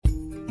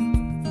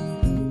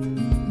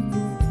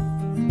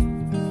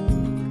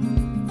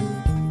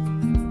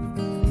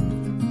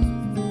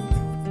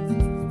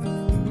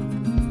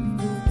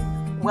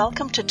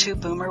welcome to Two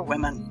Boomer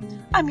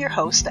Women. I'm your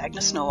host,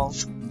 Agnes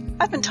Knowles.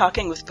 I've been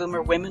talking with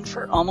Boomer women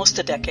for almost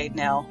a decade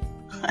now.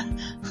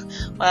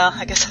 Well,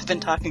 I guess I've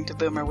been talking to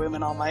Boomer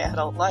women all my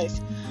adult life.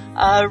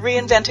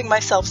 Reinventing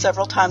myself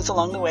several times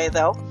along the way,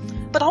 though,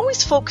 but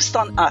always focused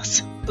on us,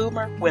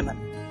 Boomer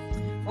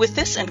women. With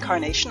this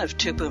incarnation of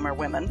Two Boomer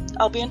Women,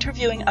 I'll be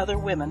interviewing other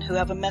women who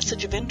have a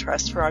message of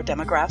interest for our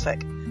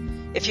demographic.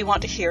 If you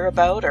want to hear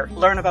about or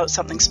learn about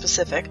something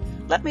specific,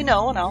 let me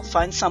know and I'll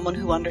find someone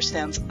who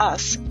understands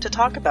us to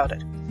talk about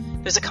it.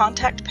 There's a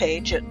contact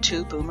page at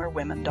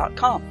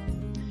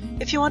twoboomerwomen.com.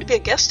 If you want to be a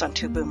guest on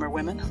Two Boomer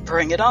Women,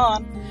 bring it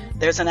on.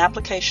 There's an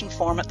application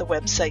form at the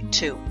website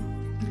too.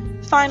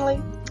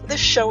 Finally, this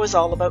show is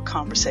all about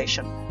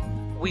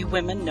conversation. We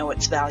women know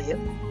its value.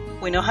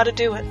 We know how to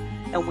do it,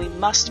 and we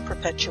must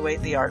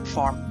perpetuate the art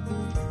form.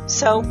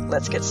 So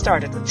let's get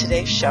started with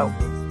today's show.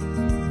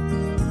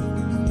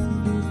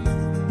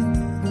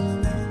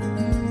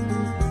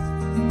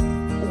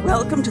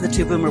 Welcome to the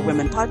Two Boomer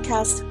Women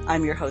podcast.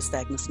 I'm your host,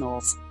 Agnes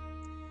Knowles.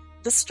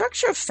 The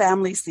structure of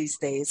families these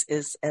days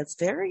is as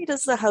varied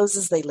as the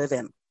houses they live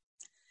in.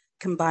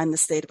 Combine the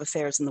state of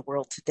affairs in the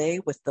world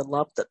today with the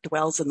love that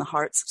dwells in the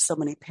hearts of so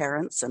many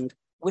parents and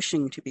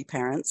wishing to be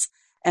parents,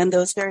 and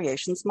those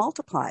variations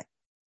multiply.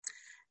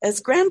 As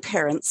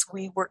grandparents,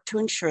 we work to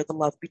ensure the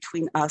love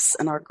between us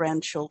and our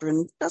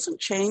grandchildren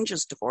doesn't change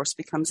as divorce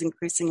becomes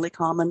increasingly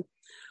common.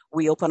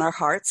 We open our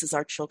hearts as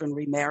our children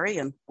remarry,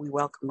 and we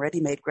welcome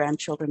ready-made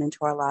grandchildren into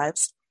our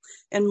lives.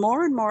 And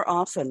more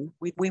often,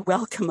 we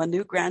welcome a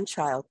new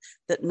grandchild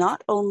that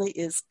not only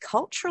is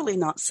culturally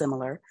not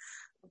similar,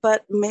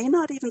 but may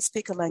not even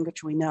speak a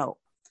language we know,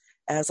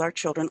 as our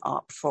children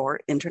opt for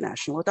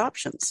international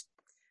adoptions.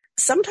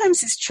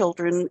 Sometimes these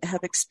children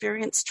have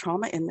experienced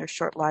trauma in their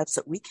short lives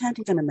that we can't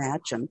even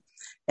imagine,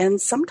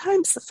 and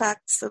sometimes the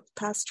facts of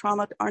past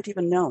trauma aren't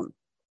even known.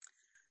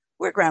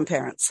 We're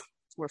grandparents.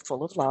 We're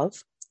full of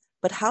love.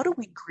 But how do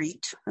we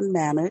greet and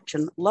manage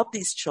and love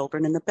these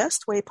children in the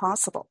best way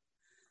possible,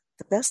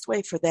 the best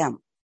way for them?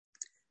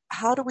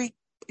 How do we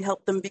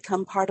help them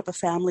become part of a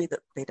family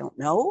that they don't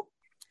know,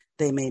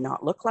 they may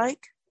not look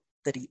like,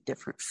 that eat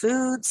different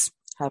foods,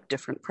 have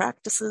different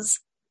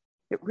practices?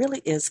 It really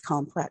is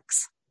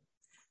complex.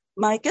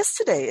 My guest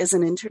today is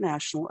an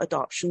international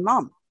adoption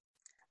mom.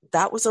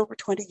 That was over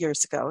 20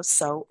 years ago,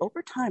 so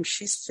over time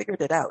she's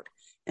figured it out.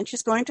 And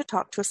she's going to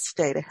talk to us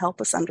today to help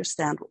us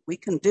understand what we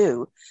can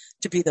do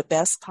to be the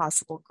best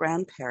possible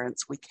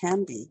grandparents we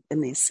can be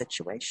in these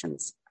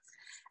situations.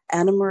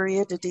 Ana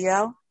Maria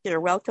Didio,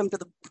 you're welcome to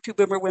the Two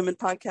Boomer Women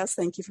podcast.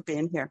 Thank you for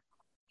being here.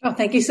 Oh,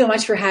 thank you so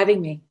much for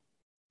having me.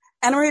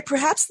 Ana Maria,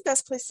 perhaps the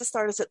best place to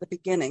start is at the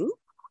beginning.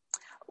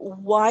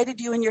 Why did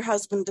you and your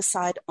husband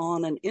decide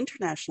on an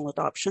international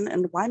adoption,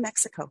 and why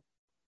Mexico?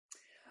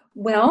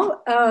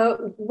 Well,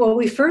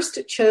 we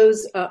first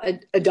chose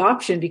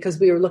adoption because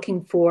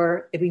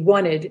we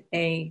wanted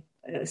a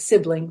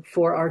sibling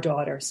for our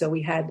daughter. So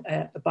we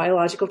had a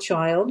biological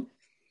child.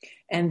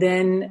 And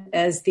then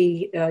as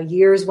the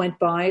years went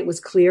by, it was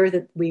clear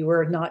that we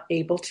were not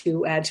able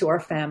to add to our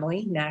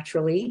family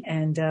naturally,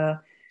 and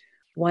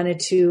wanted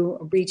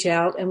to reach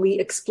out. And we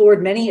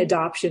explored many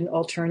adoption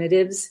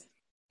alternatives.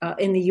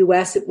 In the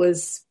U.S., it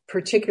was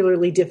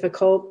particularly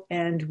difficult.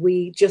 And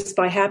we just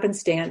by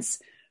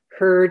happenstance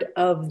heard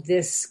of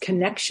this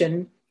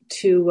connection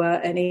to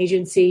an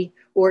agency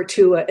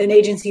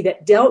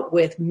that dealt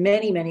with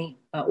many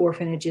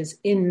orphanages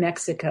in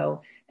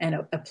Mexico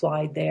and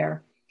applied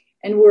there.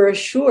 And we're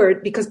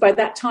assured, because by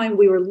that time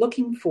we were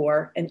looking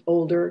for an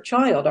older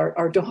child.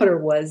 Our daughter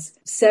was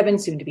 7,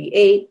 soon to be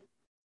 8.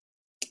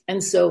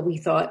 And so we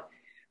thought,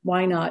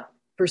 why not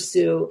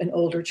pursue an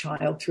older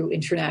child through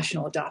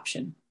international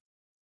adoption?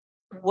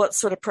 What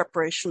sort of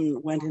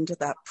preparation went into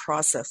that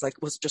process? Like,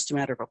 was it just a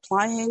matter of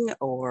applying,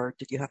 or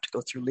did you have to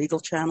go through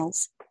legal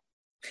channels?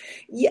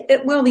 Yeah,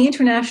 the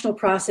international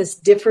process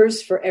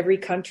differs for every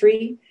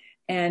country,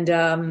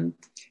 and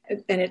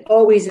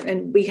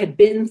we had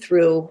been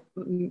through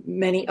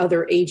many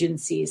other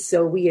agencies.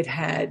 So we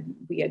had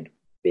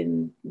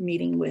been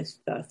meeting with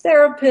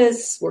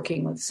therapists,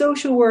 working with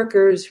social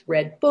workers,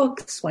 read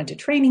books, went to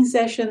training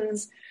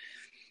sessions,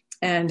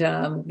 and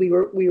we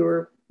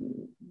were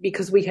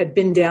because we had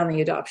been down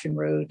the adoption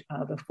road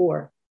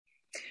before.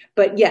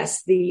 But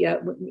yes,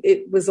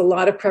 it was a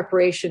lot of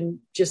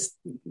preparation just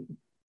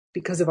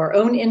because of our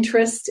own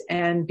interest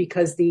and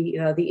because the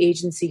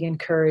agency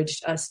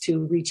encouraged us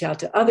to reach out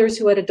to others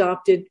who had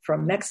adopted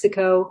from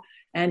Mexico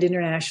and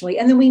internationally.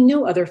 And then we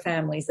knew other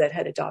families that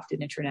had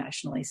adopted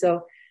internationally.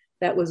 So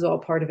that was all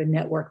part of a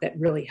network that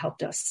really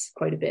helped us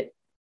quite a bit.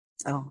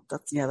 Oh,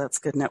 that's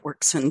good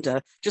networks.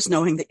 And just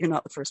knowing that you're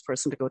not the first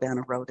person to go down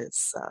a road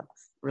is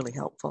really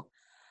helpful.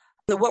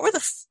 What were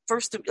the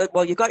first,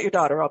 you got your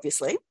daughter,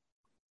 obviously.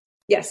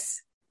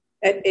 Yes.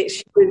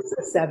 She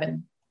was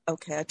 7.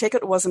 Okay. I take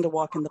it wasn't a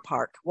walk in the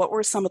park. What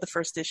were some of the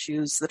first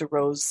issues that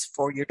arose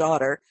for your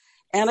daughter?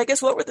 And I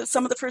guess what were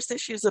some of the first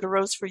issues that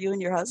arose for you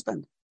and your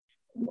husband?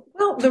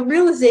 Well, the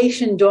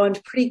realization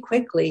dawned pretty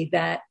quickly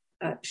that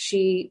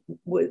she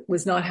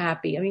was not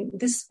happy. I mean,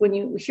 when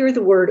you hear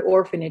the word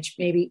orphanage,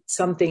 maybe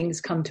some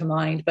things come to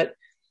mind, but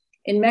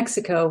in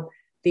Mexico,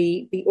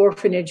 the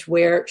orphanage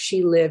where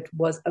she lived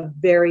was a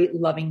very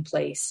loving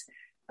place.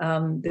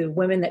 The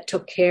women that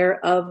took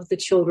care of the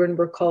children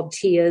were called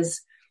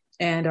tias,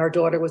 and our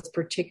daughter was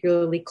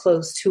particularly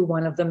close to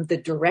one of them, the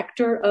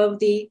director of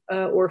the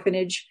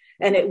orphanage.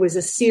 And it was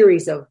a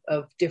series of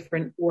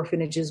different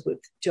orphanages with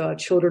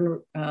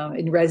children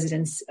in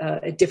residence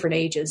at different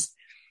ages.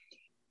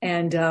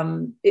 And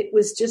it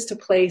was just a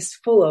place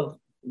full of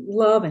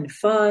love and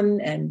fun.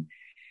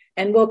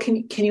 And well,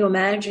 can you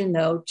imagine,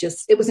 though,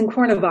 it was in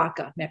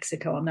Cuernavaca,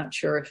 Mexico. I'm not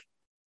sure if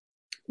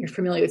you're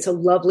familiar. It's a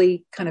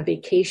lovely kind of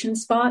vacation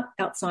spot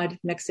outside of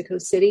Mexico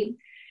City.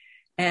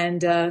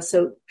 And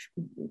so,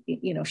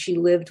 she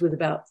lived with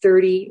about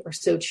 30 or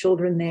so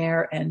children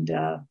there. And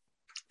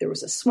there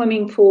was a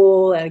swimming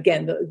pool. And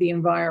again, the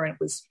environment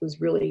was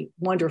really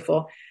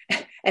wonderful.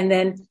 And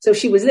then, so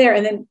she was there.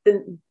 And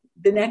then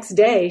the next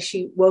day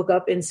she woke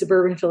up in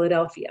suburban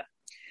Philadelphia.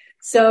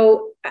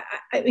 So,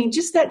 I mean,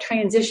 just that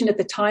transition at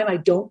the time, I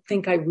don't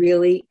think I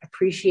really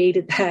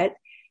appreciated that.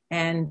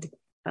 And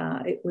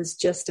it was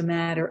just a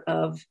matter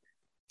of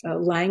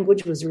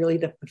language was really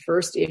the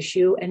first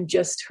issue, and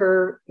just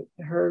her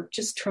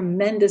just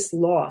tremendous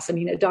loss. I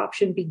mean,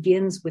 adoption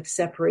begins with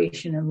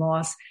separation and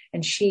loss,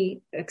 and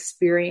she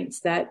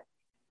experienced that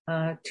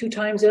 2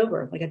 times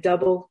over, like a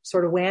double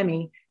sort of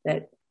whammy,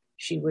 that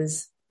she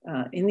was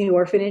in the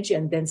orphanage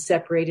and then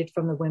separated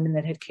from the women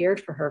that had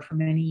cared for her for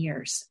many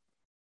years.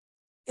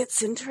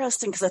 It's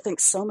interesting because I think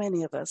so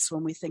many of us,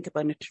 when we think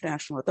about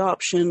international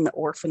adoption,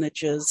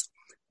 orphanages,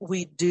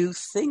 we do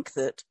think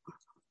that,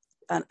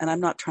 and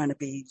I'm not trying to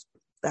be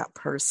that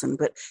person,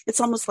 but it's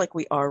almost like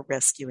we are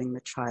rescuing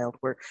the child.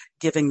 We're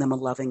giving them a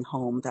loving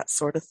home, that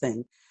sort of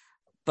thing.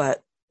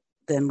 But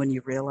then when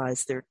you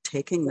realize they're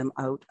taking them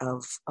out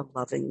of a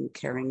loving,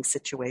 caring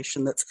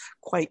situation that's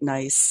quite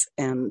nice,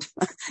 and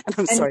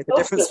sorry, the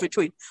difference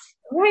between...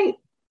 Right.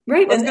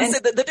 I was going to say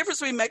the difference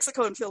between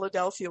Mexico and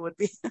Philadelphia would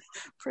be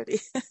pretty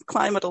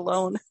climate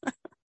alone.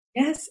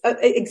 Yes,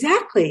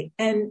 exactly.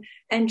 And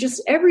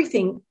just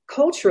everything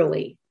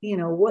culturally,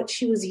 what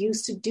she was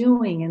used to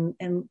doing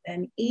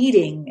and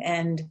eating,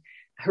 and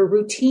her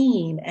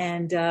routine,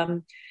 and,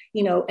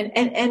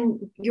 and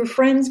your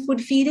friends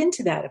would feed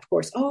into that, of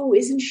course. Oh,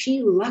 isn't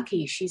she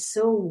lucky? She's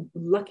so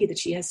lucky that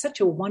she has such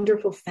a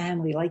wonderful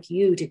family like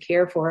you to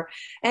care for.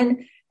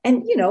 And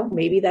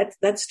maybe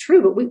that's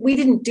true, but we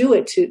didn't do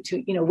it to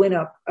win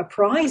a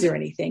prize or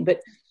anything, but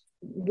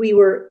we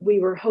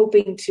were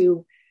hoping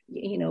to,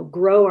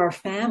 grow our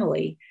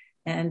family.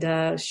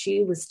 And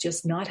she was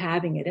just not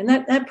having it. And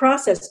that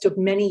process took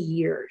many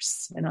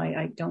years. And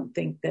I don't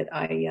think that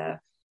I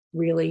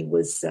really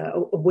was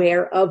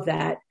aware of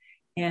that.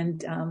 And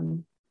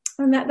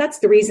that's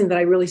the reason that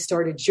I really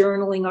started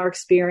journaling our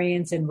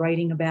experience and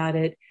writing about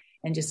it,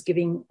 and just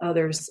giving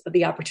others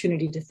the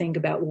opportunity to think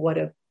about what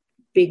a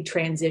big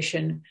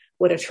transition,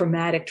 what a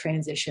traumatic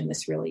transition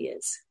this really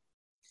is.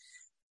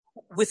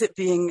 With it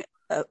being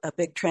a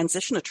big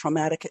transition, a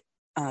traumatic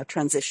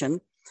transition,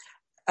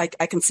 I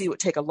can see it would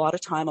take a lot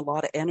of time, a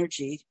lot of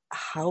energy.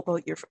 How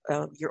about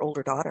your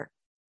older daughter?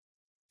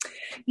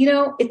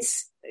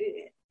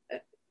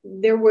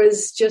 There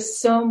was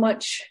just so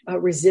much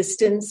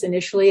resistance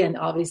initially, and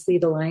obviously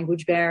the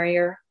language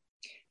barrier,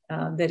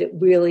 that it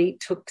really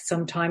took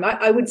some time.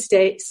 I would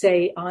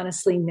say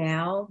honestly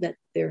now that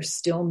they're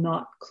still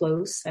not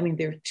close. I mean,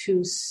 they're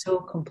 2 so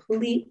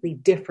completely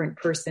different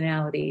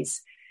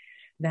personalities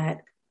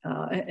that,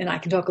 and I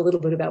can talk a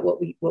little bit about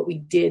what we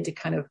did to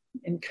kind of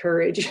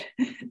encourage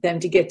them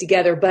to get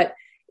together. But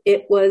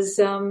it was,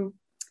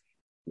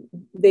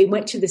 they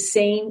went to the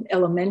same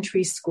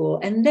elementary school,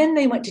 and then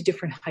they went to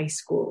different high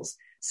schools.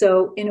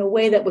 So in a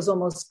way that was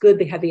almost good.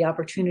 They had the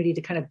opportunity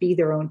to kind of be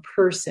their own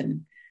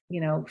person.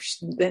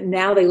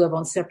 Now they live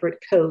on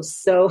separate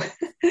coasts. So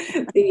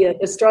the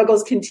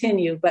struggles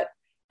continue, but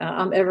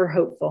I'm ever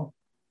hopeful.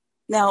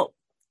 Now,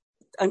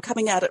 I'm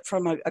coming at it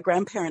from a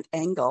grandparent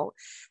angle.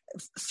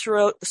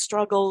 Throughout the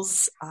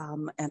struggles,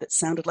 and it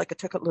sounded like it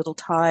took a little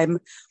time,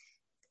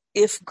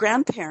 if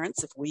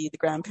we, the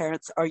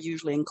grandparents, are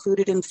usually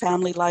included in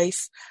family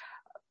life,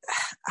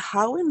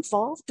 how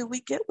involved do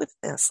we get with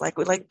this? Like,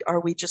 are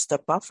we just a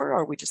buffer?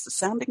 Are we just a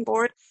sounding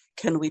board?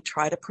 Can we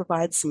try to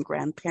provide some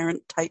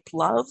grandparent type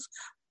love?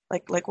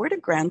 Like where do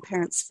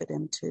grandparents fit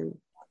into,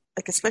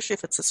 especially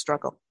if it's a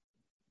struggle?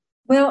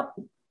 Well,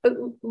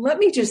 let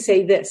me just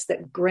say this,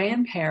 that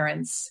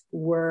grandparents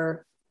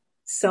were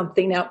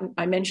something. Now,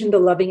 I mentioned the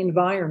loving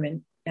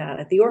environment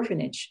at the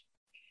orphanage.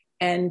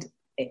 And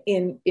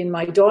in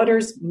my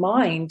daughter's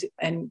mind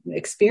and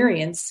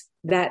experience,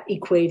 that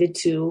equated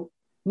to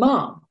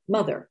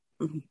mother.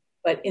 Mm-hmm.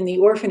 But in the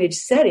orphanage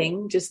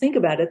setting, just think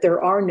about it,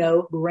 there are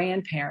no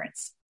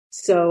grandparents.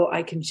 So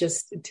I can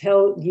just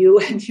tell you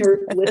and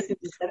your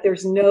listeners that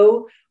there's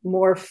no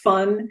more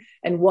fun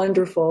and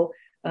wonderful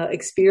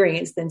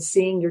experience than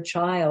seeing your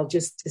child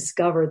just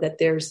discover that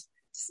there's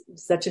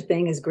such a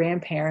thing as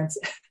grandparents.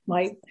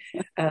 My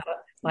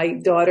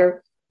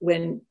daughter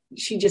when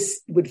she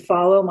just would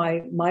follow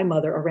my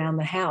mother around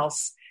the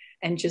house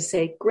and just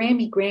say,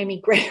 Grammy,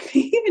 Grammy,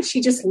 Grammy. And she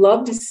just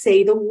loved to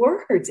say the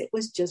words. It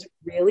was just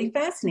really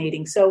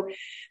fascinating. So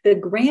the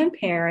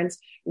grandparents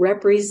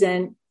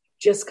represent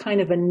just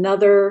kind of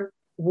another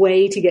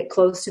way to get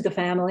close to the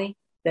family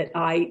that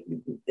I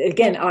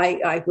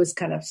was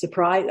kind of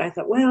surprised. I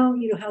thought, well,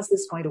 how's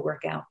this going to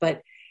work out?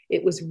 But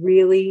it was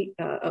really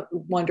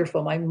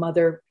wonderful. My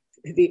mother,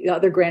 the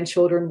other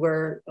grandchildren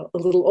were a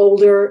little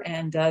older,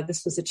 and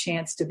this was a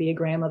chance to be a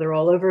grandmother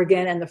all over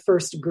again. And the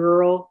first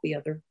girl, the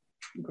other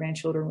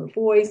grandchildren were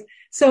boys.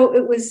 So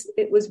it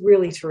was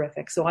really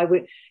terrific. So I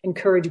would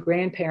encourage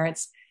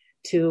grandparents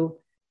to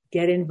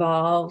get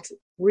involved,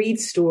 read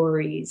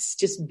stories,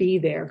 just be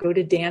there, go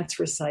to dance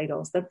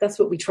recitals. That's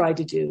what we tried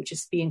to do,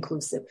 just be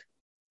inclusive.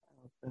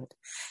 Good.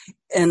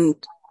 And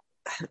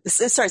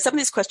sorry, some of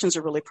these questions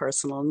are really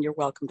personal, and you're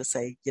welcome to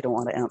say you don't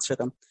want to answer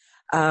them.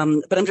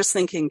 But I'm just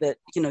thinking that,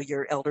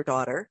 your elder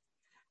daughter,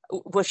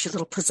 was she a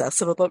little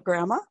possessive about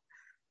grandma?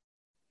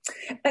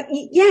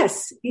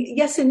 Yes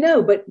and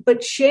no,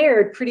 but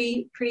shared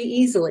pretty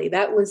easily.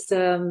 That was,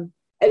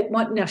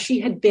 now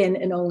she had been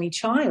an only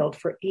child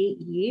for 8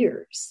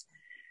 years.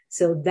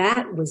 So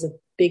that was a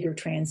bigger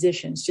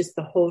transition. It's just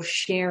the whole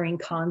sharing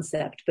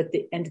concept. But at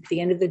the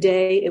end of the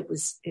day, it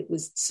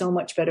was so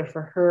much better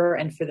for her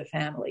and for the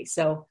family.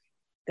 So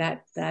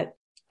that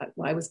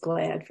I was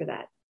glad for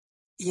that.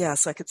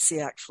 Yes, I could see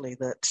actually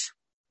that,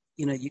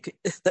 you could,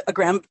 a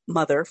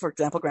grandmother, for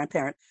example,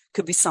 grandparent,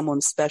 could be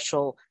someone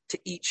special to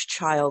each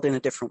child in a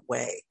different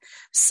way.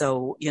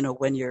 So,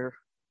 when you're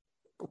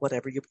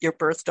whatever, your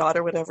birth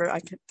daughter, whatever, I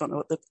don't know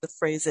what the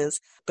phrase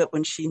is, but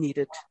when she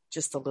needed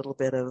just a little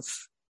bit of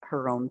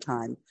her own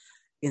time,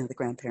 the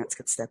grandparents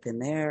could step in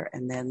there,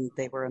 and then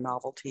they were a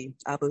novelty.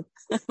 Abu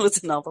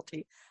was a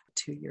novelty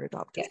to your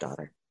adoptive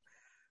daughter.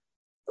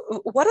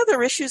 What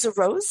other issues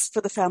arose for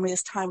the family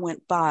as time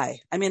went by?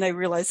 I mean, I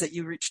realize that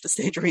you reached a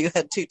stage where you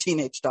had 2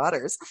 teenage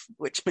daughters,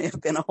 which may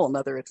have been a whole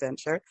nother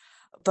adventure.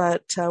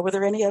 But were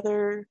there any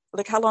other,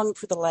 how long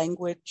for the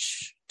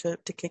language to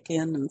kick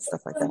in and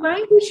stuff like that? The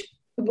language,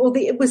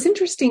 it was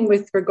interesting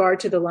with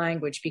regard to the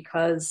language,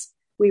 because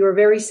we were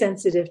very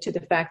sensitive to the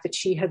fact that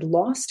she had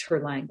lost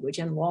her language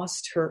and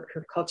lost her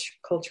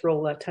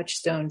cultural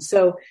touchstone.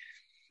 So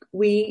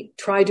we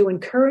tried to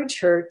encourage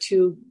her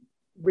to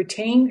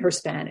retain her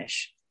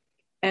Spanish.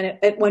 And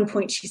at one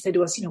point she said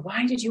to us,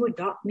 why did you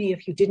adopt me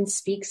if you didn't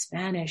speak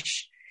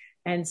Spanish?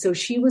 And so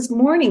she was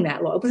mourning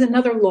that loss. It was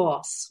another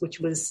loss, which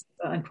was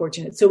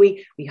unfortunate. So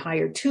we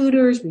hired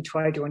tutors. We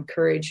tried to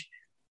encourage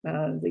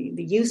the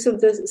use of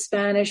the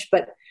Spanish,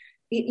 but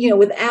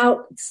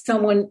without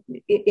someone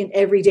in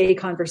everyday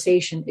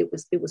conversation, it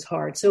was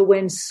hard. So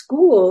when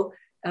school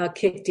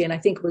kicked in, I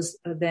think it was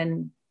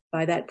then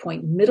by that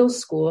point middle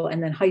school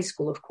and then high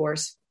school, of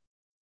course,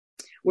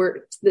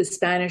 where the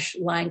Spanish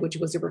language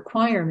was a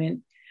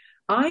requirement,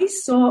 I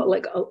saw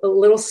like a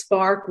little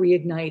spark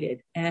reignited,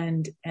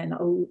 and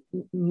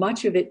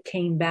much of it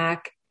came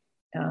back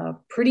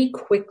pretty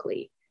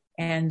quickly.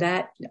 And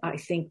that, I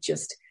think,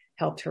 just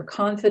helped her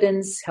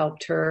confidence,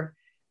 helped her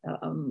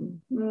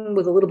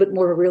with a little bit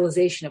more of a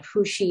realization of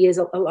who she is.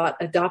 A lot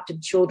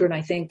adopted children,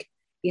 I think,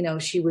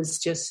 she was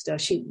just,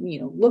 she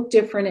looked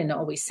different and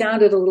always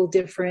sounded a little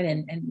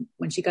different. And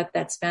when she got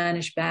that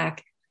Spanish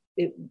back,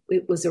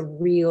 it was a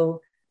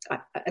real,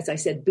 as I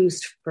said,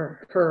 boost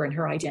for her and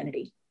her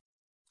identity.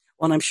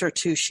 Well, and I'm sure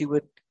too, she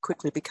would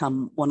quickly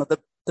become one of the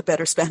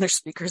better Spanish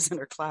speakers in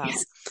her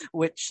class,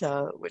 which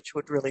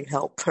would really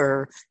help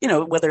her,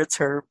 whether it's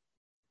her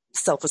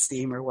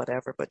self-esteem or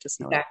whatever, but just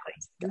know exactly.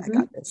 I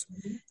got this.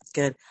 Mm-hmm.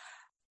 Good.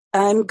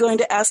 I'm going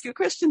to ask you a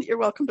question that you're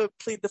welcome to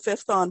plead the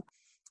fifth on.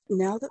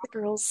 Now that the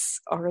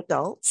girls are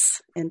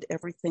adults and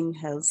everything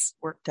has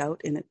worked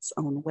out in its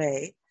own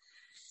way,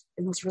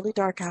 in those really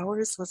dark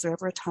hours, was there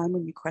ever a time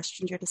when you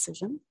questioned your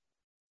decision?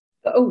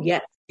 Oh,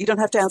 yes. You don't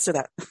have to answer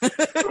that.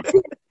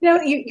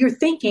 You're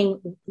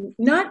thinking,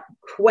 not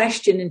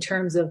question in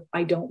terms of,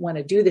 I don't want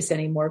to do this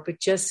anymore, but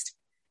just,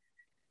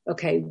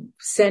 okay,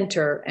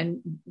 center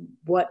and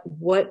what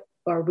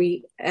are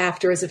we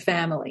after as a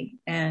family?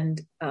 And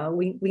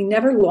we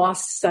never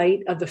lost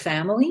sight of the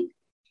family.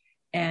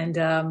 And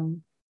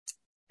the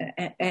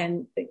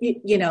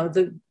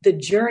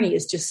journey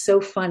is just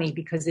so funny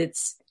because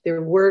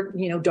there were,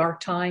 dark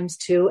times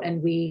too.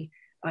 And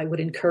I would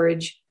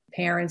encourage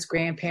parents,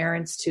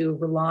 grandparents to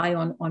rely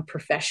on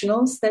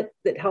professionals that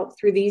help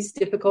through these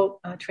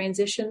difficult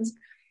transitions.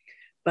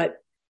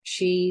 But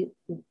she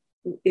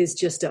is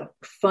just a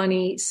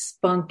funny,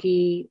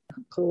 spunky,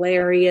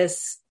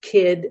 hilarious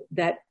kid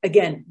that,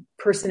 again,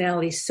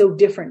 personality is so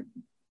different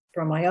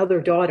from my other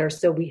daughter.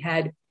 So we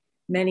had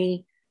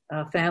many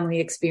family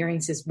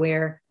experiences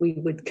where we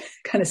would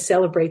kind of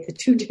celebrate the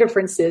two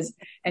differences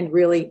and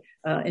really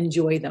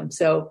enjoy them.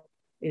 So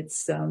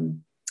it's,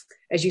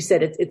 as you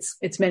said,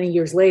 it's many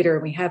years later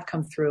and we have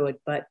come through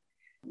it, but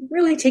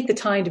really take the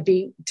time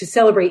to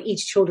celebrate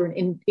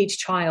each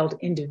child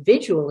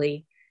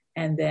individually,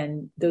 and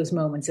then those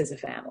moments as a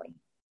family.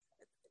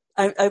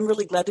 I'm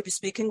really glad to be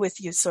speaking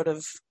with you sort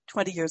of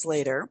 20 years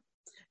later,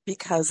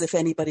 because if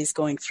anybody's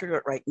going through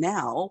it right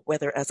now,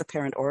 whether as a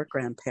parent or a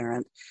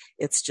grandparent,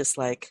 it's just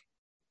like,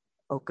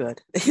 oh,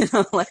 good.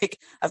 Like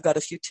I've got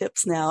a few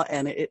tips now,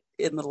 and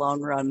in the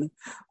long run,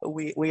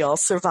 we all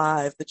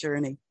survive the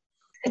journey.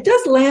 It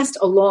does last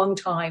a long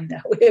time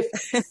now.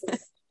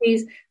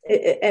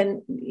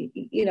 And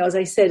as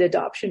I said,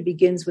 adoption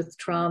begins with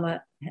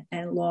trauma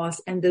and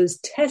loss, and those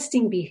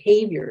testing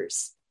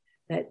behaviors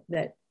that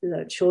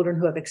the children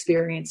who have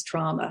experienced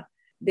trauma,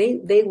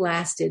 they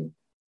lasted,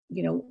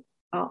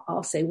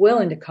 I'll say well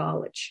into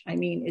college. I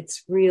mean,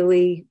 it's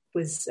really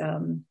was,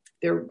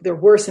 there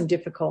were some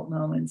difficult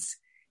moments,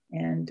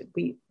 and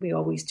we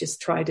always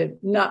just try to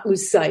not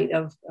lose sight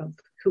of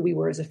who we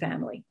were as a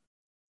family.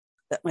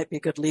 That might be a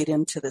good lead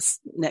into this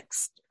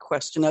next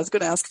question. I was going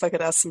to ask if I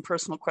could ask some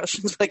personal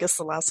questions, but I guess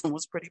the last one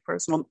was pretty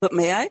personal. But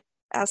may I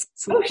ask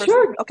some personal?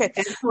 Sure. Okay.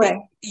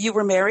 You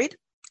were married.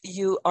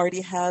 You already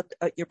had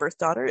your birth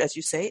daughter, as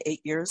you say, 8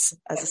 years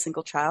as a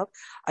single child.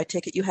 I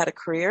take it you had a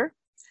career.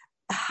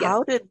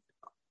 How did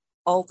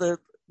all the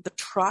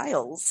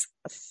trials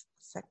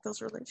affect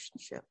those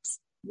relationships?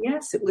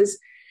 Yes, it was.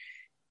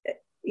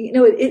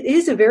 It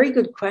is a very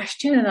good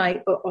question. And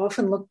I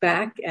often look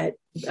back at,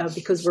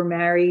 because we're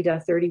married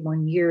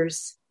 31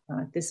 years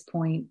at this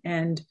point,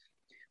 and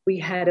we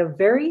had a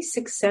very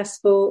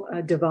successful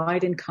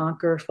divide and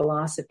conquer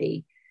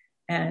philosophy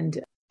and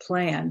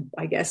plan,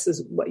 I guess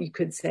is what you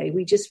could say.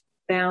 We just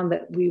found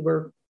that we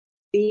were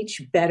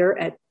each better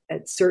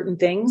at certain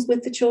things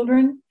with the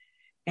children,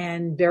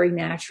 and very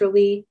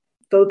naturally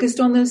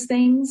focused on those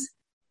things.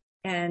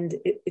 And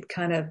it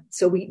kind of,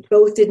 so we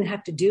both didn't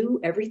have to do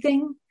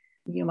everything.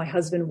 My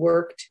husband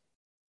worked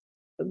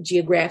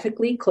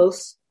geographically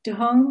close to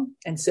home,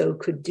 and so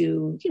could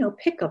do,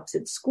 pickups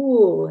at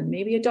school and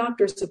maybe a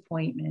doctor's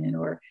appointment,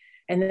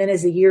 and then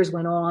as the years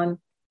went on,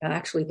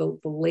 actually the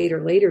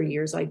later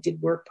years, I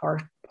did work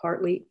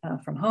partly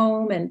from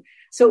home. And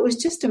so it was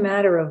just a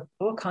matter of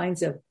all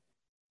kinds of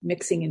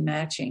mixing and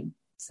matching.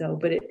 So,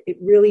 but it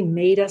really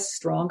made us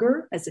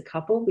stronger as a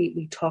couple.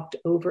 We talked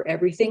over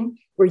everything.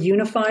 We're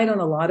unified on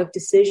a lot of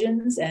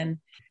decisions. And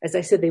as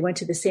I said, they went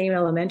to the same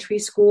elementary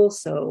school.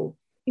 So,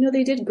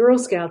 they did Girl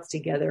Scouts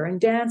together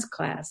and dance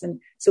class.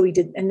 And so we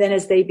did. And then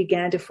as they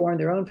began to form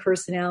their own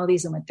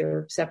personalities and went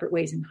their separate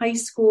ways in high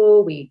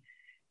school, we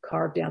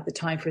carved out the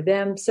time for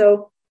them.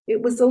 So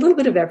it was a little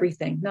bit of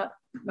everything.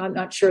 I'm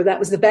not sure that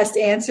was the best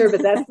answer,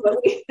 but that's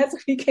what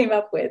we came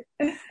up with.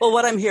 Well,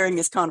 what I'm hearing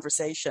is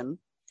conversation.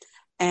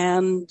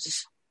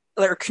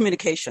 Or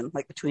communication,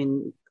 like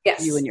between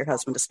you and your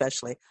husband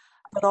especially.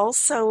 But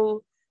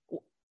also,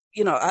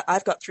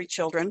 I've got 3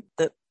 children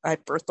that I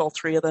birthed all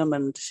 3 of them,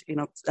 and,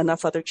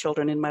 enough other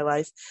children in my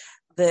life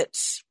that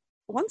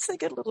once they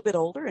get a little bit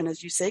older, and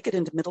as you say, get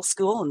into middle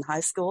school and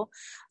high school,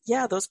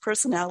 those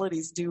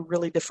personalities do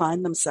really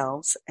define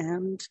themselves,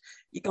 and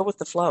you go with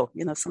the flow.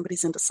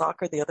 Somebody's into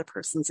soccer, the other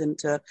person's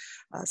into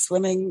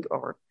swimming,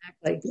 or,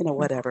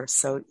 whatever.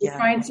 So, you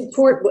try and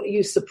support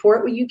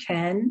what you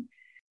can.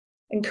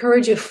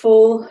 Encourage a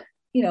full,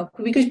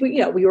 because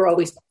we were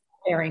always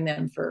preparing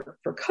them for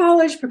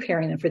college,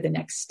 preparing them for the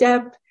next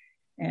step,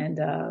 and,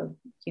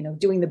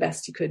 doing the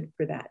best you could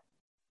for that.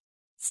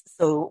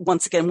 So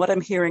once again, what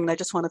I'm hearing, and I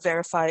just want to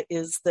verify,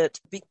 is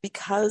that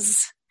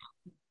because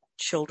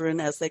children,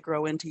 as they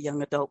grow into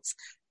young adults,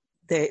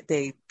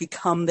 they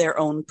become their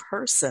own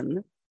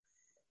person,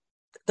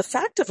 the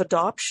fact of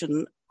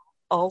adoption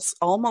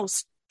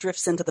almost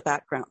drifts into the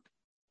background,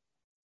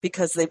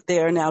 because they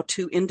are now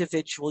 2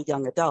 individual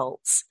young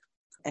adults.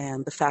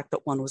 And the fact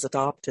that one was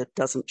adopted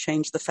doesn't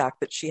change the fact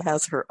that she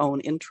has her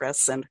own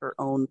interests and her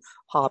own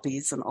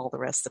hobbies and all the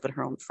rest of it,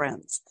 her own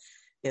friends.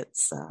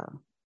 It's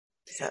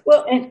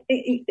well, and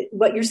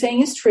what you're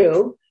saying is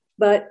true,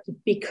 but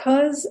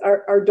because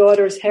our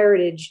daughter's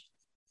heritage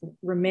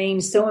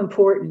remained so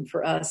important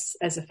for us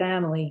as a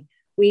family,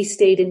 we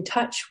stayed in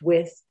touch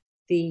with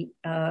the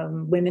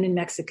women in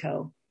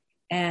Mexico.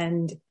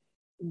 And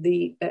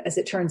as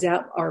it turns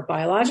out, our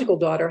biological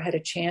daughter had a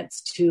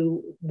chance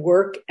to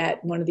work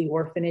at one of the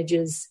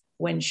orphanages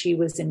when she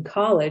was in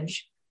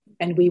college.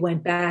 And we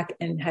went back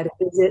and had a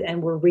visit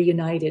and were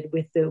reunited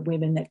with the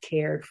women that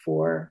cared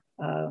for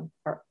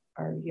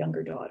our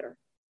younger daughter.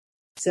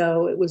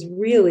 So it was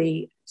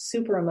really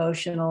super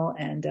emotional.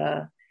 And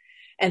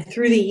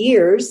through the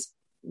years,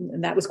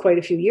 and that was quite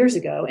a few years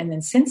ago. And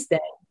then since then,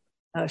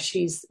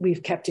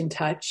 we've kept in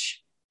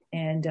touch,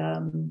 and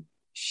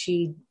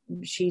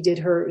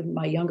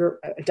my younger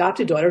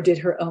adopted daughter did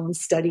her own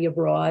study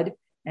abroad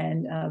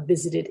and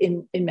visited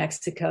in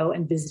Mexico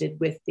and visited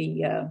with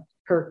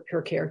her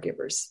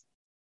caregivers.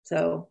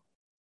 So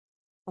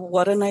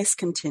what a nice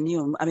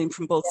continuum. I mean,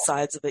 from both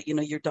sides of it,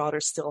 your daughter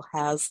still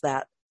has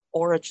that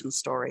origin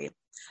story,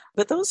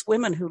 but those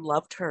women who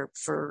loved her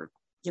for,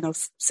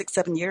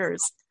 6-7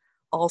 years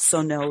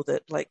also know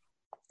that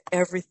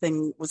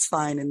everything was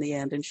fine in the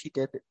end, and she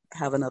did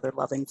have another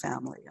loving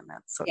family and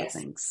that sort of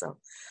thing. So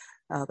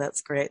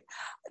that's great.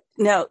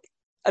 Now,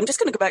 I'm just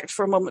going to go back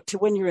for a moment to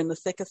when you're in the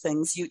thick of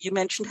things. You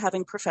mentioned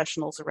having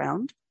professionals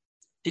around.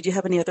 Did you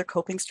have any other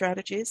coping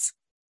strategies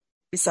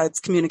besides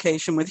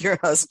communication with your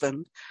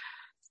husband?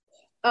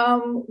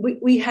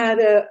 We had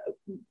a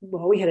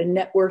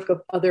network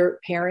of other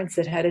parents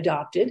that had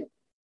adopted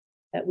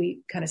that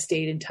we kind of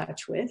stayed in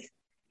touch with,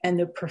 and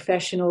the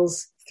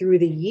professionals through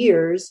the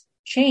years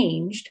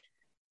changed.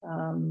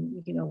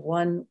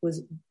 One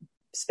was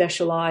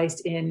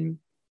specialized in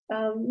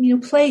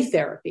play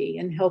therapy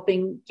and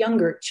helping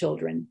younger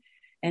children,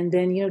 and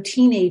then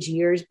teenage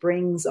years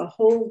brings a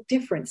whole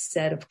different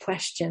set of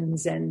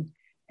questions and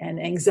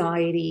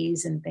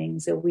anxieties and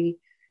things. So we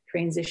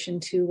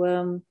transitioned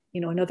to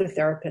another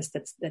therapist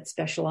that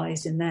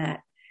specialized in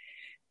that.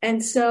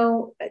 And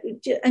so,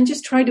 and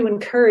just try to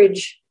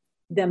encourage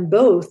them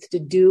both to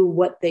do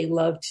what they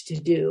loved to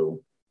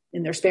do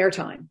in their spare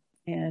time.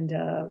 And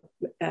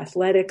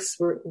athletics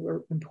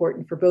were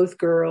important for both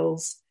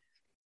girls.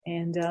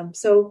 And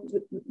so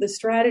the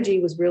strategy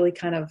was really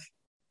kind of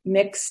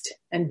mixed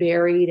and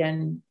varied,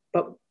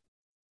 but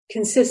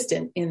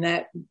consistent in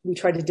that we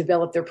tried to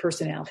develop their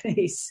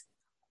personalities.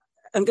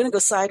 I'm going to go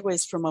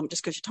sideways for a moment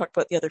just because you talked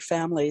about the other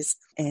families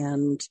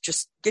and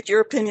just get your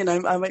opinion.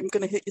 I'm going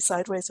to hit you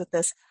sideways with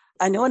this.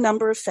 I know a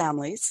number of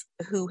families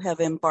who have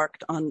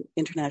embarked on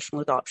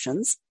international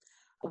adoptions.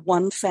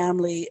 One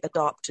family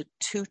adopted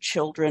 2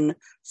 children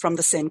from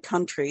the same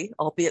country,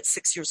 albeit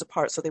 6 years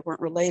apart, so they weren't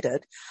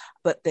related,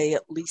 but they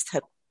at least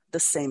had the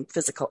same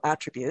physical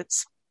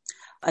attributes.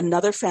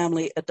 Another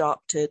family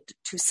adopted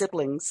 2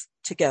 siblings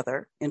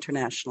together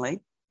internationally.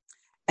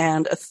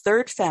 And a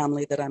third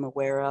family that I'm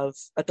aware of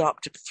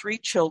adopted 3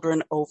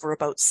 children over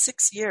about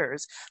 6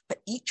 years, but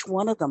each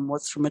one of them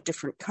was from a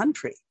different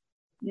country.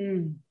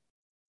 Mm.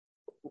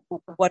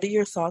 What are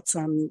your thoughts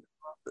on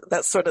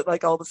that, sort of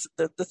like all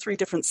the 3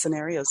 different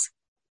scenarios?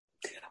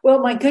 Well,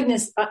 my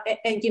goodness.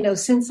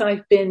 Since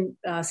I've been,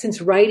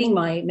 since writing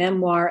my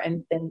memoir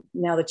and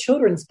now the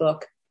children's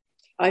book,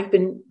 I've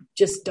been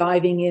just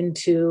diving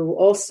into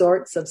all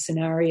sorts of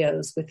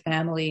scenarios with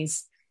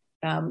families.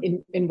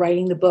 In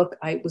writing the book,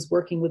 I was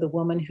working with a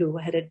woman who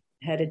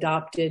had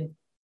adopted,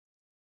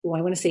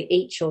 I want to say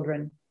 8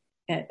 children,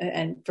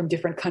 and from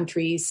different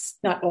countries,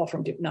 not all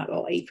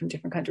 8 from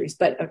different countries,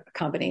 but a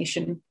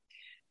combination.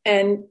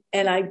 And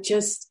I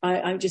just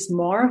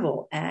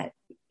marvel at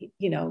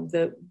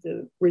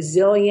the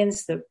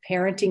resilience, the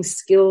parenting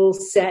skill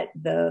set,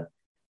 the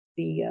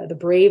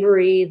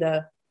bravery.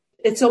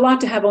 It's a lot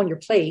to have on your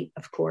plate,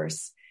 of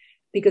course,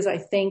 because I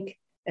think,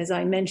 as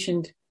I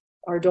mentioned,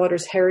 our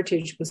daughter's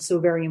heritage was so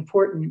very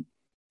important.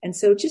 And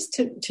so just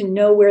to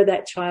know where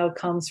that child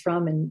comes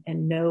from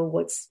and know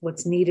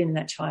what's needed in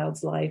that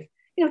child's life,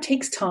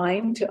 takes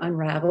time to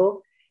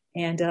unravel.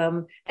 And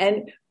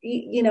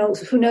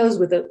who knows,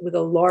 with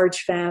a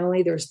large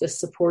family, there's the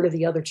support of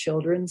the other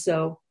children.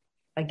 So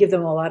I give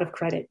them a lot of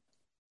credit.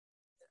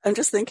 I'm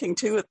just thinking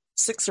too, with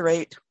 6 or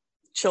 8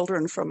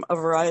 children from a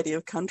variety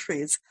of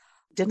countries,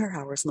 dinner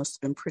hours must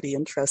have been pretty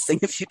interesting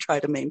if you try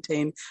to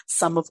maintain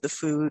some of the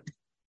food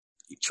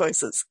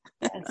choices.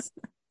 Yes.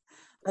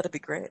 That'd be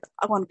great.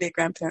 I want to be a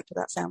grandparent to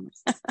that family.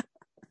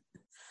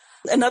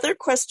 Another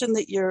question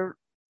that you're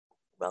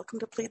welcome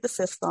to plead the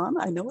fifth on.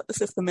 I know what the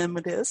Fifth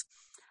Amendment is.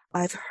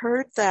 I've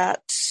heard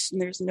that,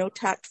 and there's no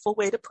tactful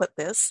way to put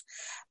this,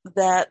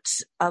 that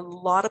a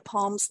lot of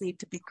palms need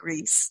to be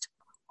greased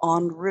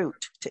en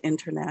route to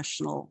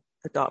international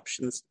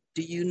adoptions.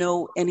 Do you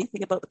know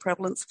anything about the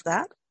prevalence of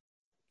that?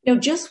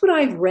 Just what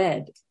I've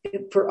read.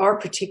 For our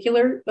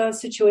particular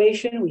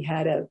situation, we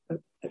had a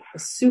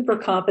super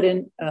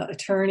competent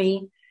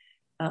attorney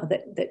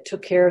that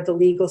took care of the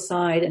legal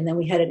side. And then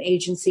we had an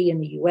agency in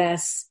the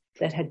U.S.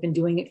 that had been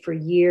doing it for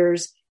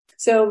years.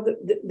 So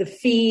the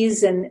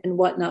fees and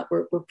whatnot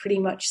were pretty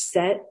much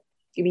set.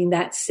 I mean,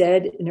 that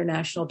said,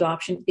 international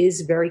adoption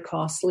is very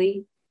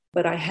costly.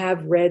 But I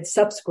have read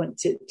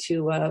subsequent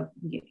to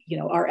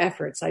our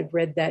efforts, I've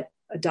read that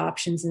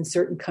adoptions in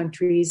certain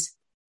countries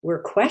were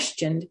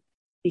questioned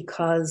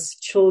because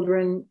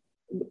children,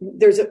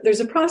 there's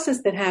a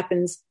process that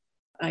happens,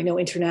 I know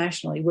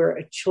internationally, where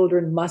a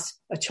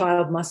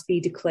child must be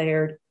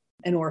declared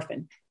an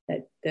orphan,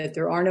 that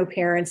there are no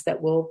parents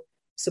that will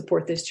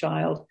support this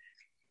child.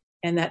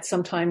 And that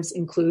sometimes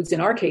includes,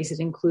 in our case, it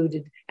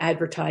included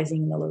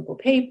advertising in the local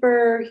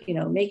paper,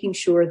 making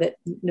sure that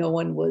no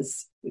one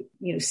was,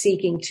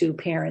 seeking to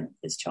parent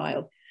this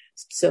child.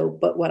 So,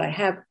 but what I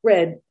have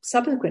read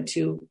subsequent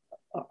to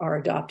our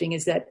adopting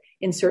is that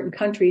in certain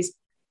countries,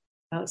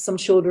 some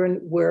children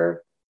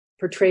were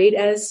portrayed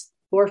as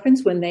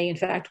orphans when they in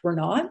fact were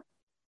not.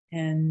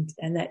 And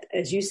that,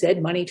 as you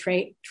said, money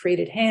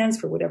traded hands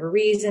for whatever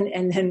reason.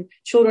 And then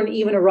children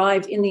even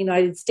arrived in the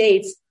United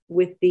States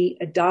with the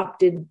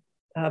adoptive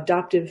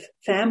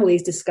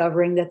families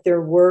discovering that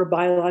there were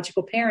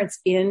biological parents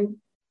in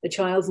the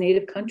child's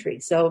native country.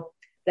 So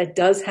that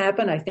does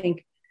happen. I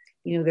think,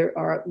 there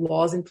are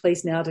laws in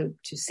place now to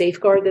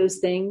safeguard those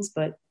things,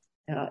 but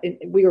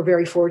we were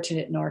very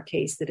fortunate in our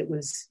case that it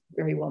was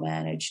very well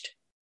managed.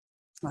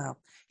 Wow.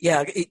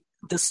 Yeah.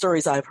 The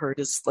stories I've heard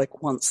is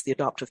like once the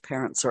adoptive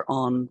parents are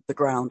on the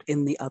ground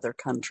in the other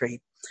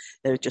country,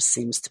 there just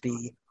seems to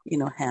be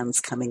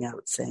hands coming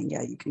out saying,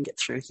 yeah, you can get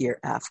through here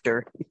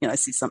after, I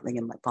see something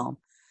in my palm.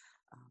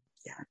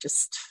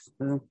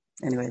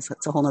 Anyways,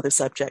 that's a whole nother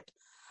subject.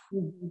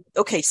 Mm-hmm.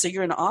 Okay, so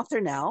you're an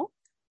author now.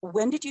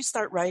 When did you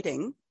start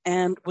writing?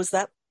 And was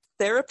that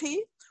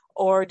therapy,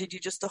 or did you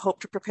just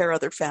hope to prepare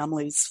other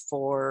families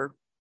for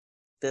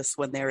this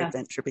when their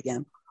adventure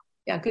began?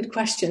 Yeah, good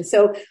question.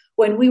 So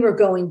when we were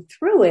going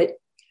through it,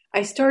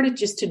 I started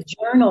just to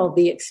journal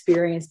the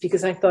experience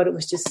because I thought it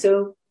was just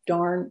so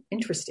darn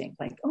interesting.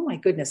 Like, oh my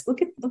goodness,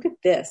 look at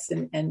this,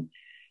 and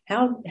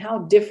how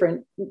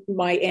different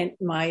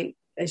my,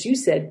 as you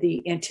said,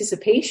 the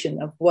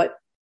anticipation of what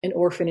an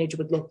orphanage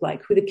would look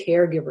like, who the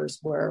caregivers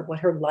were, what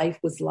her life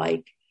was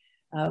like.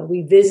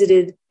 We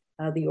visited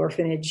the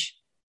orphanage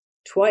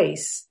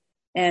twice.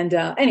 And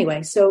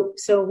anyway,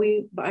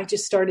 I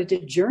just started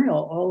to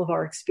journal all of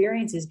our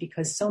experiences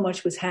because so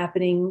much was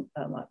happening.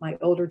 My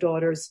older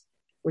daughter's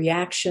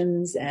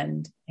reactions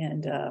and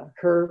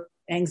her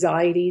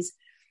anxieties.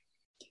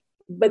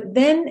 But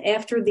then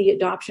after the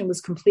adoption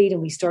was complete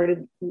and we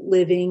started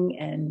living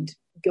and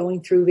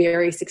going through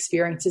various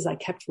experiences, I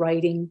kept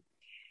writing,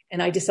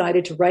 and I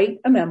decided to write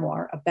a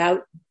memoir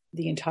about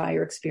the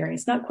entire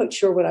experience. Not quite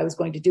sure what I was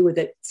going to do with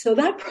it. So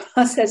that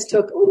process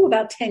took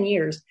about 10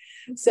 years.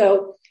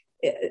 So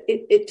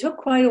it took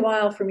quite a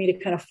while for me to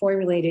kind of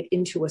formulate it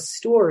into a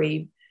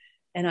story.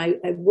 And I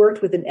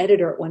worked with an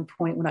editor at one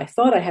point when I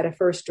thought I had a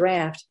first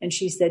draft. And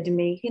she said to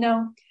me,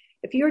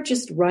 if you're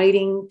just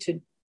writing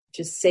to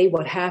just say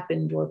what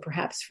happened, or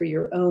perhaps for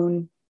your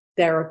own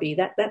therapy,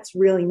 that's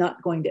really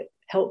not going to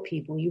help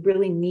people. You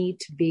really need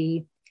to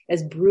be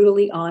as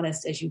brutally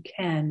honest as you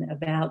can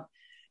about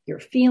your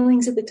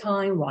feelings at the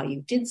time, why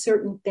you did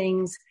certain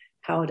things,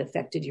 how it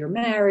affected your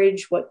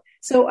marriage,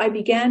 So I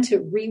began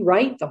to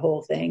rewrite the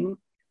whole thing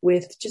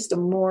with just a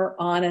more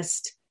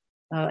honest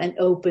and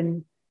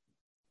open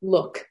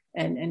look,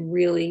 and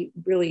really,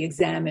 really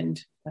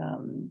examined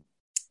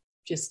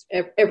just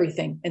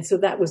everything. And so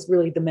that was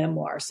really the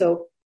memoir.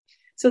 So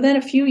then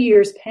a few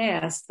years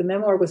passed. The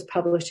memoir was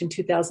published in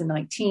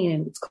 2019,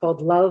 and it's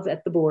called Love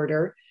at the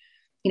Border,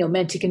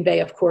 meant to convey,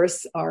 of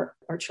course, our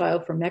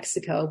child from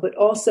Mexico, but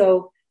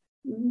also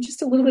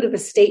just a little bit of a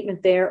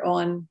statement there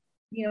on,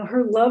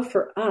 her love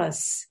for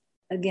us,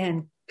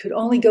 again, could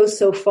only go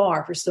so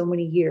far for so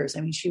many years.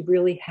 I mean,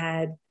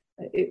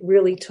 it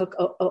really took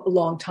a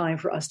long time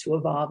for us to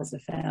evolve as a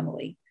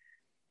family.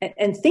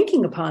 And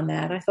thinking upon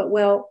that, I thought,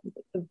 well,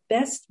 the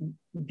best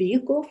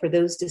vehicle for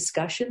those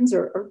discussions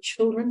are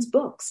children's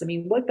books. I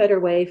mean, what better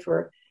way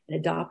for an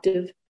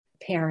adoptive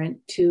parent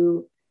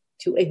to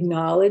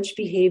acknowledge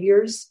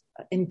behaviors,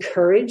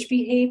 encourage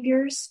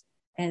behaviors,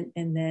 and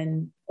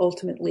then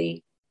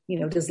ultimately,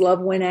 does love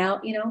win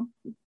out?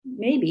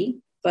 Maybe.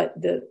 But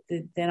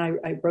then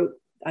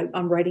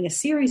I'm writing a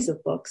series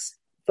of books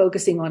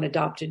focusing on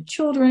adopted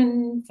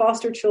children,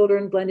 foster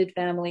children, blended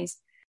families,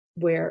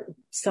 where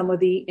some of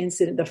the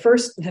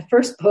the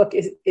first book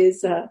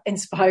is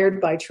inspired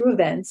by true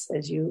events,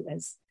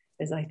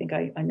 as I think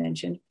I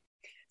mentioned.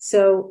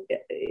 So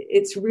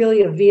it's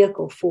really a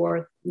vehicle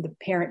for the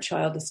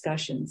parent-child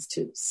discussions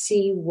to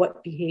see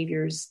what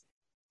behaviors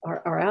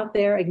are out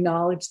there,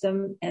 acknowledge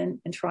them, and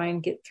try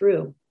and get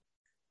through.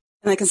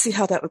 And I can see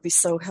how that would be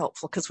so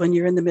helpful, because when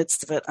you're in the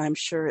midst of it, I'm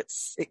sure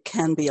it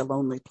can be a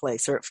lonely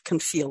place, or it can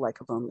feel like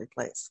a lonely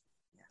place.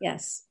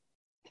 Yes.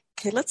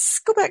 Okay, let's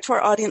go back to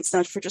our audience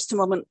now for just a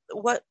moment.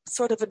 What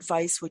sort of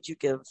advice would you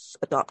give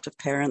adoptive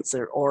parents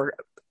or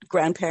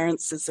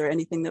grandparents? Is there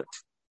anything that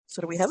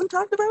sort of we haven't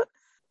talked about?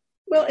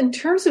 Well, in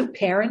terms of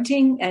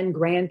parenting and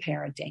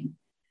grandparenting,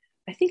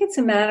 I think it's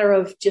a matter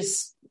of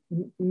just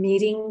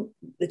meeting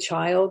the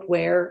child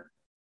where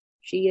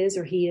she is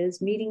or he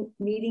is, meeting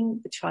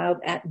the child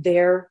at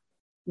their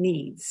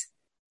needs.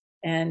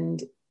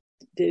 And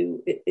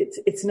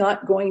it's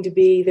not going to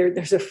be,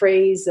 there's a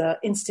phrase,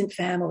 instant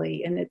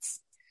family, and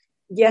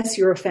yes,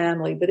 you're a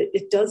family, but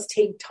it does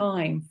take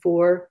time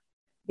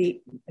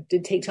it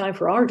did take time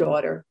for our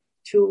daughter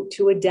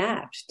to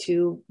adapt,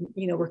 to,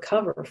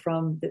 recover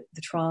from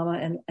the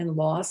trauma and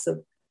loss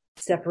of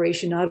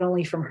separation, not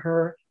only from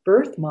her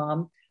birth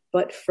mom,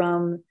 but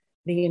from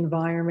the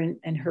environment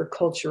and her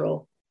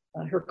cultural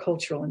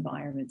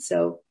environment.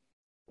 So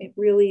it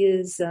really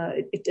is,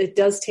 it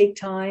does take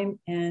time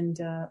and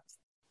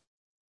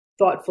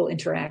thoughtful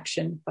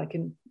interaction, if I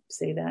can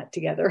say that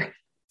together.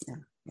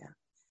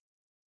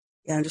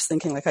 Yeah, I'm just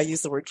thinking, I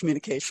use the word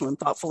communication, and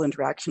thoughtful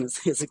interaction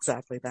is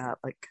exactly that,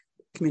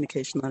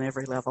 communication on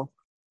every level.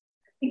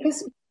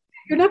 Because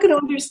you're not going to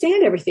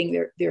understand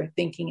everything they're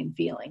thinking and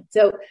feeling.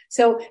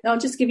 So I'll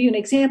just give you an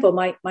example.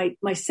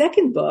 My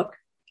second book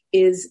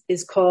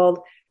is called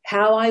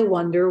How I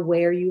Wonder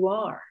Where You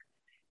Are.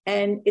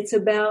 And it's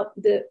about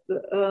the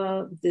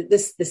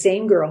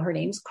same girl. Her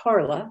name's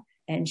Carla,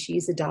 and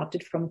she's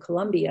adopted from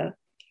Colombia.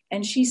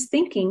 And she's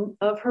thinking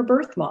of her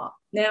birth mom.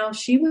 Now,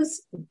 she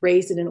was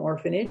raised in an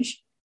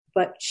orphanage,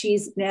 but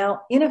she's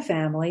now in a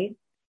family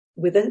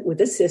with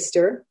a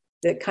sister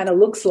that kind of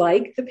looks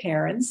like the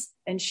parents.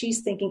 And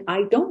she's thinking,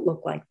 I don't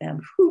look like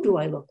them. Who do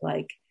I look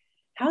like?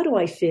 How do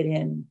I fit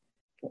in?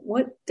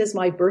 what does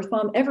my birth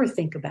mom ever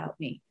think about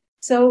me?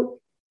 So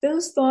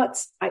those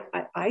thoughts,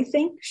 I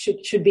think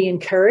should be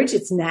encouraged.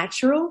 It's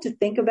natural to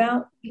think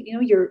about,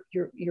 your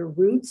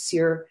roots,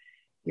 your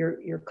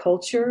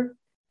culture,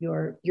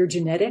 your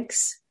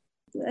genetics,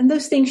 and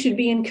those things should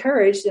be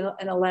encouraged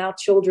and allow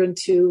children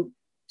to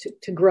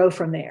grow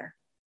from there.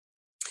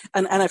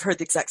 And I've heard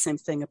the exact same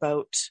thing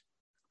about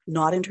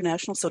not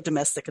international, so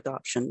domestic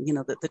adoption.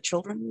 That the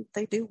children,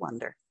 they do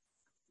wonder.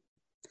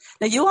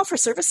 Now, you offer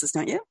services,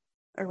 don't you,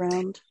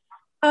 around?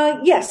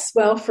 Yes.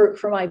 Well,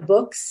 for my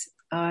books,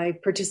 I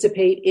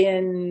participate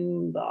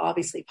in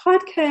obviously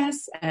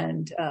podcasts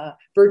and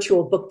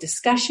virtual book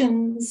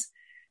discussions.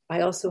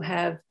 I also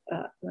have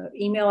an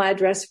email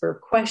address for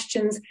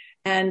questions,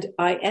 and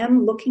I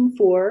am looking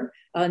for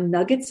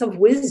nuggets of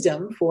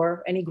wisdom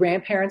for any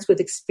grandparents with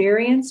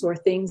experience or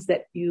things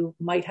that you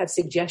might have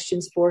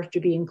suggestions for to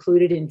be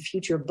included in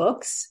future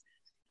books.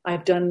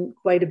 I've done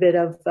quite a bit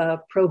of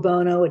pro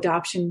bono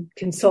adoption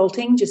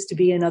consulting just to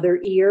be another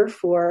ear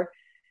for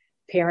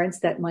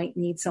parents that might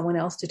need someone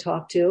else to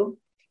talk to.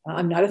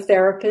 I'm not a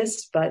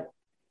therapist, but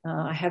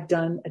I have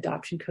done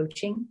adoption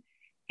coaching.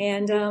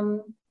 And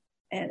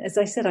as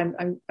I said,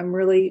 I'm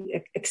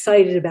really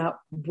excited about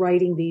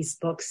writing these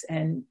books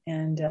and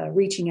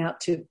reaching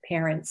out to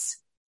parents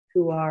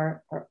who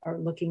are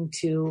looking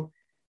to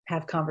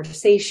have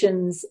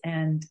conversations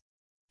and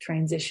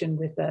transition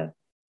with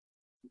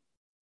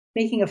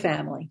making a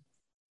family.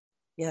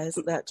 Yeah,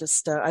 isn't that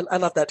just, I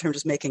love that term,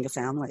 just making a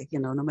family,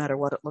 no matter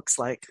what it looks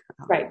like.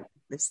 Right.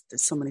 There's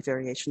so many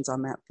variations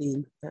on that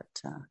theme that,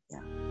 yeah.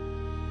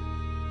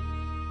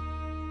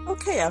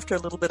 Okay, after a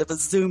little bit of a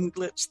Zoom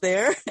glitch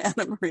there,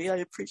 Anna Marie, I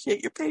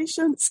appreciate your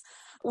patience.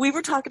 We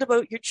were talking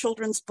about your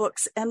children's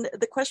books, and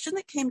the question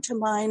that came to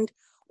mind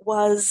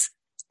was,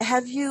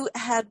 have you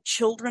had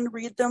children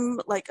read them,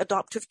 like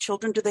adoptive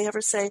children? Do they ever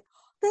say,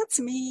 that's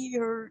me,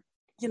 or,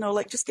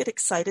 just get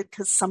excited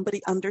because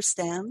somebody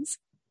understands?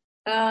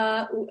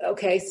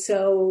 Okay,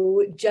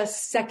 so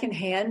just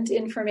secondhand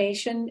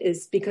information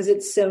is because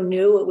it's so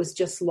new. It was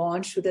just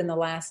launched within the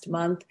last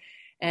month,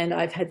 and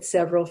I've had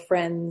several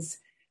friends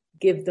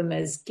give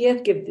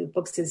the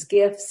books as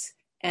gifts.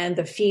 And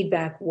the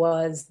feedback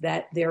was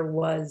that there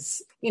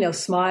was,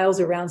 smiles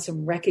around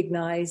some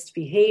recognized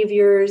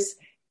behaviors,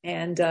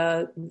 and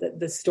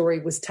the story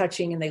was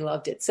touching and they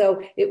loved it.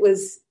 So it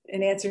was,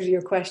 in answer to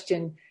your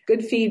question,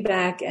 good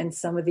feedback, and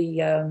some of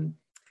the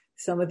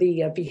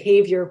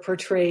behavior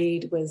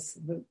portrayed was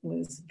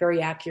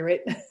very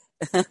accurate.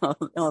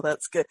 Oh,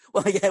 that's good.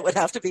 Well, yeah, it would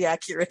have to be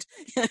accurate.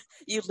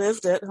 You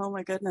lived it. Oh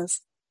my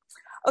goodness.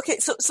 Okay,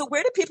 so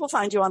where do people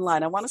find you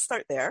online? I want to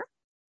start there.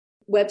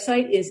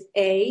 Website is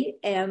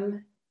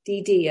AMDDO.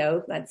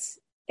 That's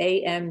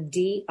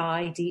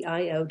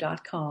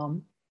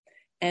AMDIDIO.com.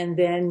 And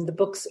then the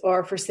books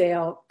are for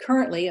sale.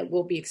 Currently, it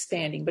will be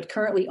expanding, but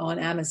currently on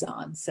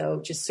Amazon.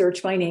 So just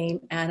search my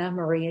name, Anna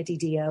Maria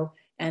DiDio,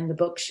 and the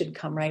book should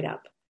come right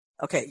up.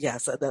 Okay, yeah,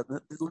 so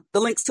the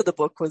links to the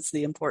book was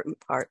the important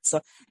part.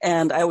 So,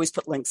 and I always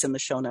put links in the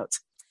show notes.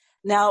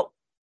 Now,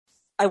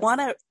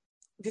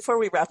 before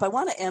we wrap, I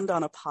want to end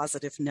on a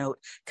positive note.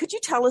 Could you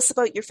tell us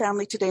about your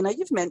family today? Now,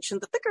 you've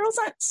mentioned that the girls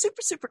aren't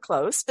super, super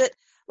close, but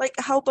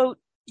how about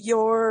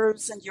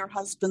yours and your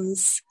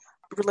husband's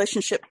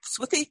relationships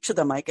with each of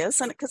them, I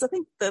guess? And because I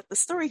think that the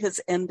story has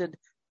ended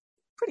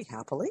pretty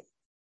happily.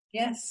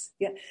 Yes.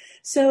 Yeah.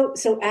 So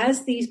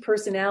as these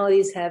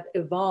personalities have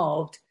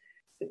evolved,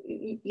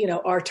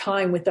 our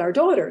time with our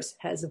daughters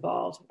has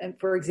evolved. And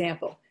for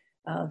example,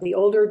 the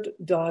older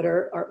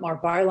daughter, our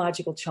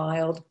biological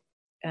child,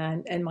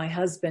 and my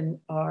husband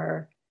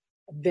are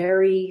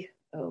very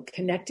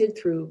connected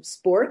through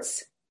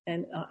sports.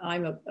 And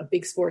I'm a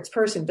big sports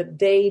person, but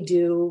they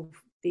do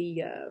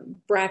the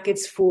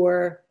brackets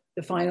for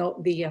the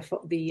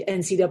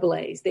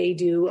NCAAs. They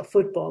do a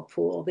football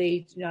pool.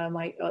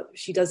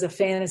 She does a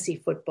fantasy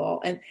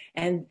football,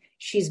 and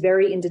she's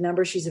very into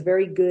numbers. She's a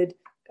very good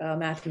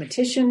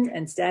mathematician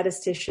and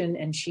statistician,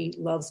 and she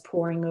loves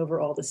poring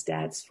over all the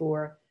stats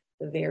for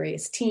the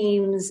various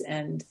teams.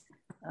 And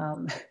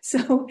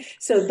so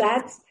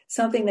that's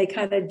something they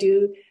kind of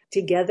do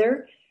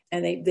together,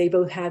 and they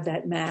both have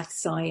that math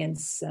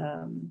science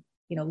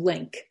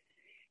link.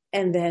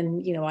 And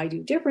then, I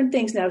do different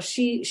things. Now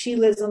she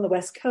lives on the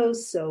West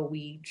Coast, so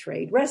we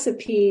trade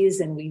recipes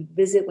and we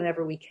visit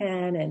whenever we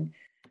can.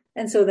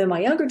 And so then my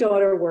younger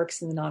daughter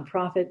works in the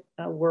nonprofit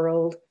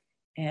world,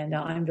 and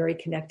I'm very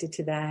connected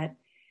to that.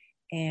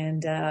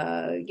 And,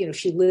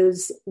 she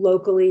lives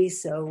locally,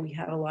 so we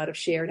have a lot of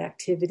shared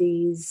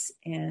activities.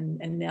 And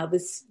now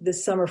this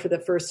summer, for the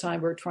first time,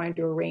 we're trying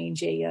to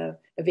arrange a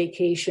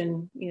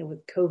vacation.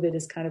 With COVID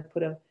has kind of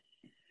put a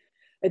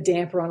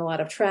damper on a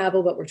lot of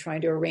travel, but we're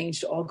trying to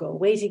arrange to all go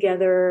away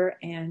together.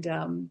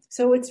 And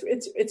so it's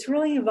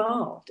really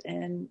evolved,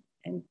 and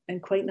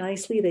quite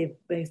nicely. They've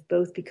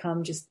both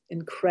become just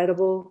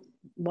incredible,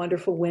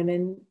 wonderful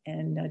women,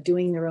 and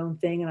doing their own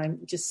thing. And I'm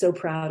just so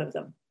proud of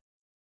them.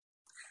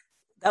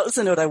 That was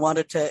the note I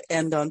wanted to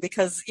end on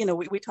because,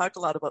 we talked a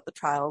lot about the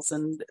trials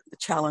and the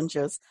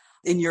challenges.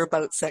 In your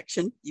about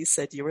section, you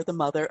said you were the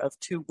mother of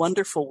two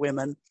wonderful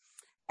women.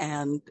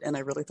 And I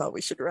really thought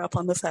we should wrap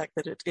on the fact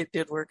that it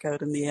did work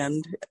out in the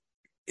end.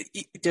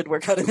 It did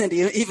work out in the end,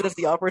 even if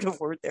the operative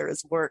word there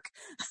is work.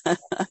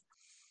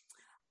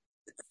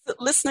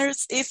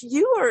 Listeners, if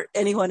you or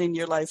anyone in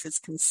your life is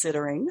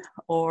considering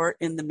or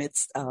in the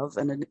midst of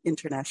an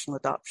international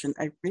adoption,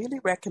 I really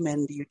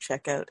recommend you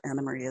check out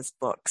Anna Maria's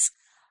books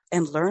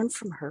and learn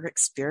from her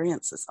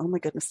experiences. Oh my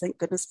goodness, thank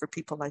goodness for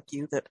people like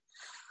you that,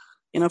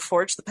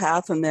 forge the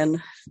path and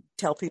then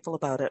tell people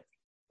about it.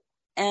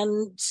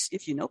 And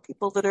if you know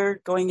people that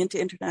are going into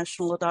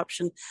international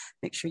adoption,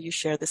 make sure you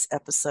share this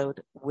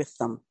episode with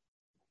them.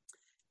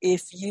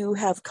 If you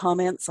have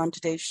comments on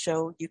today's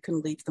show, you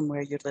can leave them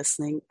where you're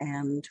listening,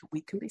 and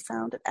we can be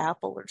found at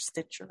Apple or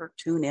Stitcher or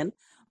TuneIn.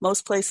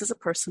 Most places a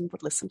person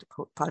would listen to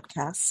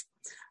podcasts.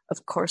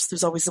 Of course,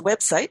 there's always the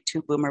website,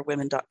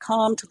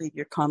 twoboomerwomen.com. To leave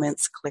your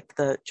comments, click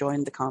the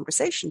Join the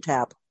Conversation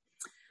tab.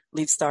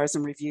 Leave stars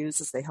and reviews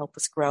as they help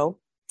us grow.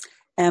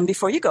 And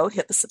before you go,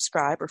 hit the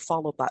subscribe or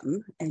follow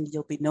button, and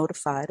you'll be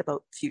notified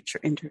about future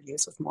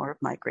interviews with more of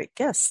my great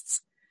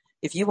guests.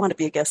 If you want to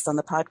be a guest on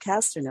the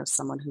podcast or know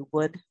someone who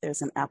would,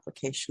 there's an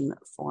application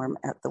form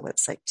at the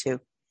website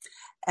too.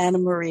 Anna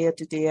Maria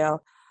DiDio,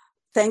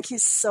 thank you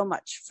so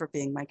much for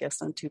being my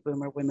guest on Two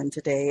Boomer Women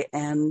today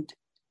and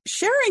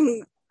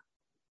sharing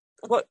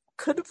what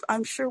could have,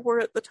 I'm sure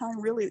were at the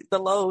time really the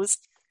lows.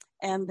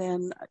 And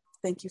then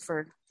thank you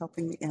for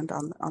helping me end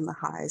on the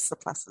highs, the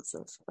pluses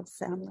of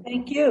family.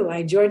 Thank you. I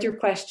enjoyed your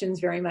questions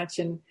very much,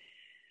 and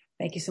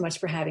thank you so much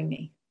for having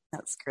me.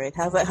 That's great.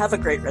 Have a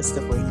great rest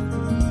of the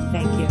week.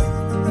 Thank you.